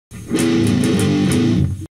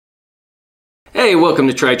Hey, welcome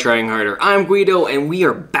to Try Trying Harder. I'm Guido and we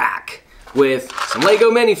are back with some Lego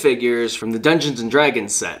minifigures from the Dungeons and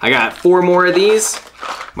Dragons set. I got 4 more of these.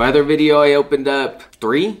 My other video I opened up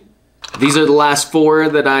 3. These are the last 4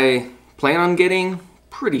 that I plan on getting.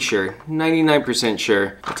 Pretty sure, 99%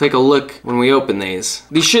 sure. I'll take a look when we open these.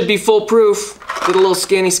 These should be foolproof. Did a little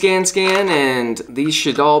scanny scan, and these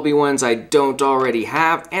should all be ones I don't already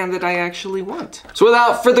have and that I actually want. So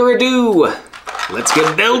without further ado, let's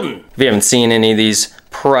get building. If you haven't seen any of these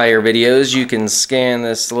prior videos, you can scan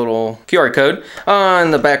this little QR code on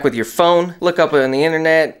the back with your phone, look up on the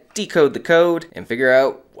internet, decode the code, and figure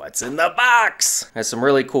out what's in the box. Has some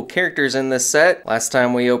really cool characters in this set. Last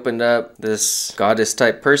time we opened up this goddess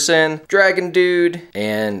type person, dragon dude,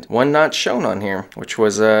 and one not shown on here, which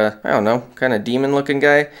was I don't know, kind of demon looking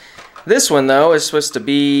guy. This one though is supposed to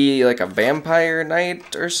be like a vampire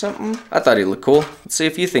knight or something. I thought he looked cool. Let's see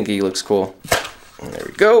if you think he looks cool. And there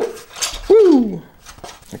we go. Woo!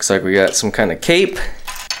 Looks like we got some kind of cape.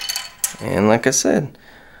 And like I said,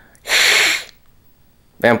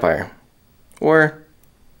 vampire. Or,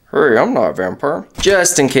 hurry, I'm not a vampire.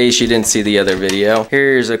 Just in case you didn't see the other video,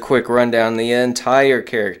 here's a quick rundown of the entire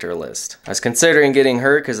character list. I was considering getting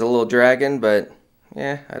her because of the little dragon, but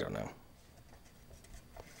yeah, I don't know.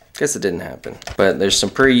 Guess it didn't happen. But there's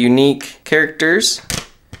some pretty unique characters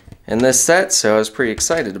in this set, so I was pretty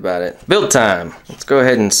excited about it. Build time. Let's go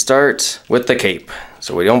ahead and start with the cape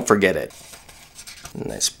so we don't forget it.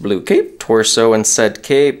 Nice blue cape, torso and said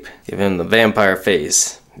cape. Give him the vampire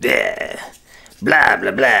face. Yeah. Blah,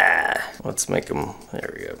 blah, blah. Let's make him,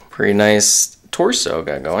 there we go. Pretty nice torso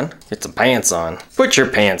got going. Get some pants on. Put your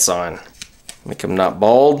pants on. Make him not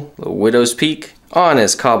bald. Little widow's peak. On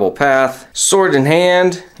his cobble path, sword in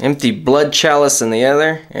hand, empty blood chalice in the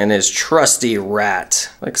other, and his trusty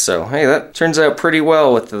rat. Like so. Hey, that turns out pretty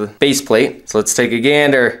well with the base plate. So let's take a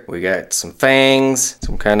gander. We got some fangs,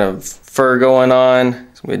 some kind of fur going on,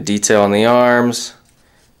 some good detail on the arms,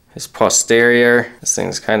 his posterior. This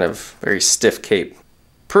thing's kind of very stiff cape.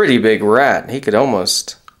 Pretty big rat. He could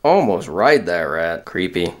almost ride that rat.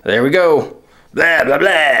 Creepy. There we go. Blah, blah,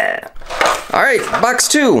 blah. Alright, box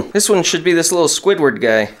 2. This one should be this little Squidward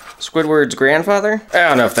guy. Squidward's grandfather? I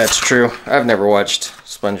don't know if that's true. I've never watched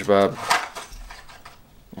SpongeBob.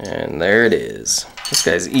 And there it is. This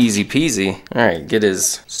guy's easy peasy. Alright, get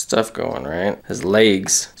his stuff going, right? His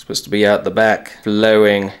legs. Supposed to be out the back.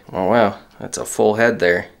 Flowing. Oh wow, that's a full head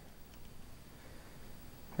there.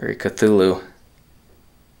 Very Cthulhu.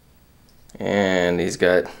 And he's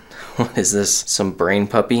got, what is this? Some brain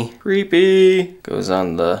puppy? Creepy. Goes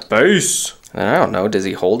on the face. And I don't know, does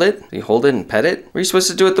he hold it? Does he hold it and pet it? What are you supposed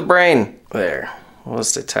to do with the brain? There. We'll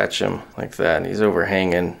just attach him like that. He's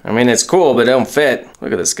overhanging. I mean, it's cool, but it don't fit.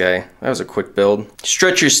 Look at this guy. That was a quick build.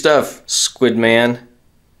 Stretch your stuff, Squid Man.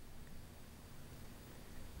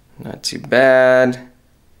 Not too bad.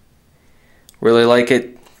 Really like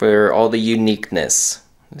it for all the uniqueness.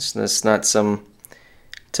 It's not some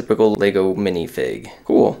typical Lego minifig.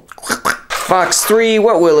 Cool. Box 3,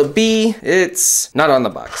 what will it be? It's not on the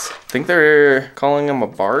box. I think they're calling him a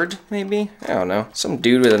bard, maybe? I don't know. Some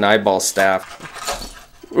dude with an eyeball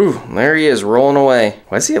staff. Ooh, there he is, rolling away.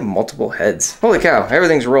 Why does he have multiple heads? Holy cow,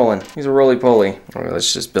 everything's rolling. He's a roly-poly. Alright,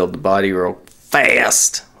 let's just build the body real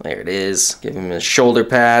fast. There it is. Give him his shoulder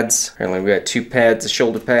pads. Apparently we got 2 pads of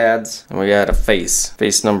shoulder pads. And we got a face.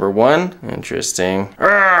 Face number 1. Interesting.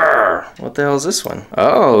 Arrgh! What the hell is this one?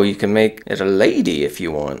 Oh, you can make it a lady if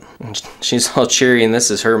you want. She's all cheery and this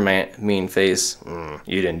is her mean face.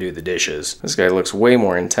 You didn't do the dishes. This guy looks way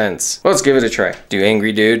more intense. Let's give it a try. Do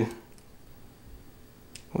angry dude.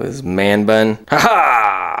 With his man bun.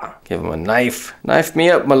 Ha-ha! Give him a knife. Knife me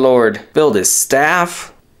up, my lord. Build his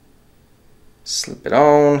staff. Slip it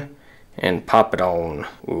on and pop it on.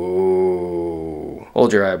 Ooh.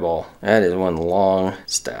 Hold your eyeball. That is one long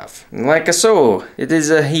staff. And like so, it is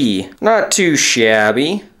a he. Not too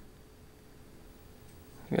shabby.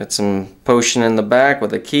 Got some potion in the back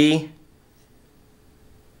with a key.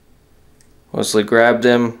 Mostly grabbed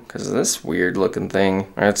him because of this weird looking thing.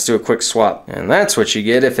 Alright, let's do a quick swap. And that's what you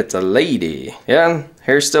get if it's a lady. Yeah,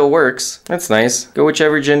 hair still works. That's nice. Go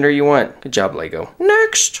whichever gender you want. Good job, Lego.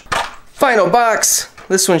 Next! Final box.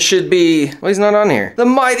 This one should be, well, he's not on here. The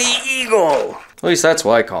Mighty Eagle. At least that's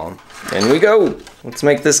what I call him. In we go. Let's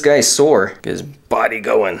make this guy soar. Get his body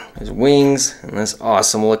going. His wings and this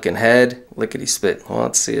awesome looking head. Lickety spit. Well,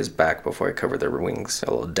 let's see his back before I cover the wings.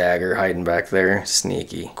 Got a little dagger hiding back there.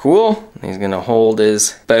 Sneaky. Cool. He's gonna hold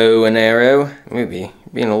his bow and arrow. Maybe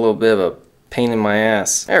being a little bit of a pain in my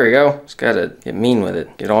ass. There we go. Just gotta get mean with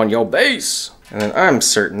it. Get on your base. And then I'm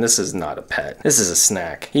certain this is not a pet. This is a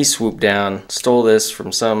snack. He swooped down, stole this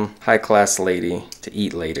from some high-class lady to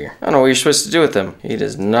eat later. I don't know what you're supposed to do with him. He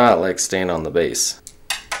does not like staying on the base.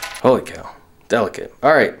 Holy cow. Delicate.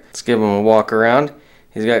 Alright, let's give him a walk around.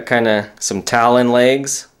 He's got kind of some talon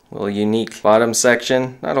legs. Little unique bottom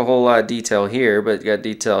section. Not a whole lot of detail here, but you got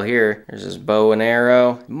detail here. There's his bow and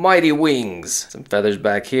arrow. Mighty wings. Some feathers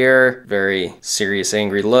back here. Very serious,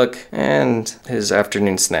 angry look. And his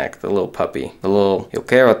afternoon snack, the little puppy. The little, yo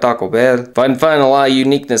quiero Taco Bell. Fun, a lot of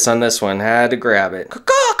uniqueness on this one. Had to grab it. Caw,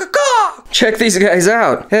 caw, caw. Check these guys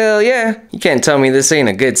out. Hell yeah. You can't tell me this ain't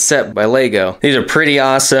a good set by Lego. These are pretty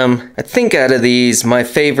awesome. I think out of these, my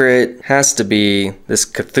favorite has to be this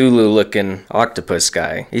Cthulhu looking octopus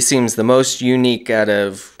guy. He seems the most unique out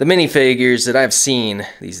of the minifigures that I've seen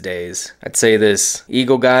these days. I'd say this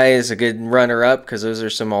eagle guy is a good runner-up because those are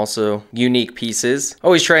some also unique pieces.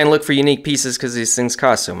 Always try and look for unique pieces because these things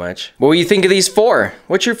cost so much. What do you think of these four?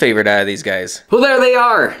 What's your favorite out of these guys? Well, there they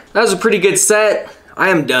are. That was a pretty good set. I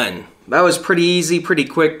am done. That was pretty easy, pretty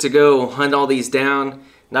quick to go hunt all these down.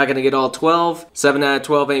 Not gonna get all 12. 7 out of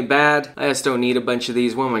 12 ain't bad. I just don't need a bunch of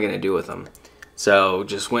these. What am I gonna do with them? So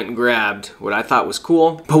just went and grabbed what I thought was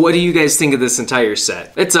cool. But what do you guys think of this entire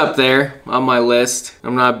set? It's up there on my list.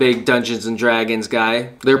 I'm not a big Dungeons and Dragons guy.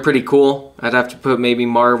 They're pretty cool. I'd have to put maybe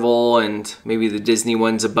Marvel and maybe the Disney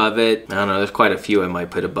ones above it. I don't know, there's quite a few I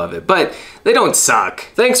might put above it, but they don't suck.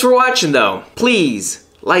 Thanks for watching though. Please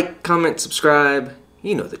like, comment, subscribe.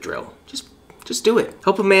 You know the drill. Just do it.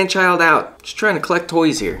 Help a man-child out. Just trying to collect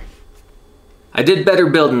toys here. I did better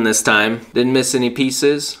building this time. Didn't miss any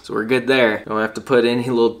pieces, so we're good there. Don't have to put any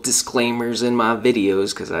little disclaimers in my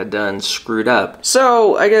videos because I done screwed up.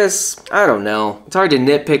 So, I guess, I don't know. It's hard to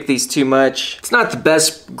nitpick these too much. It's not the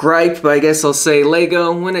best gripe, but I guess I'll say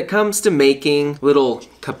Lego, when it comes to making little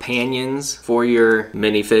companions for your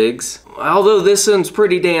minifigs, although this one's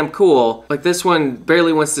pretty damn cool, like this one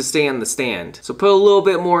barely wants to stay on the stand. So put a little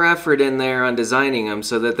bit more effort in there on designing them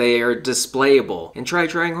so that they are displayable and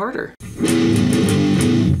trying harder.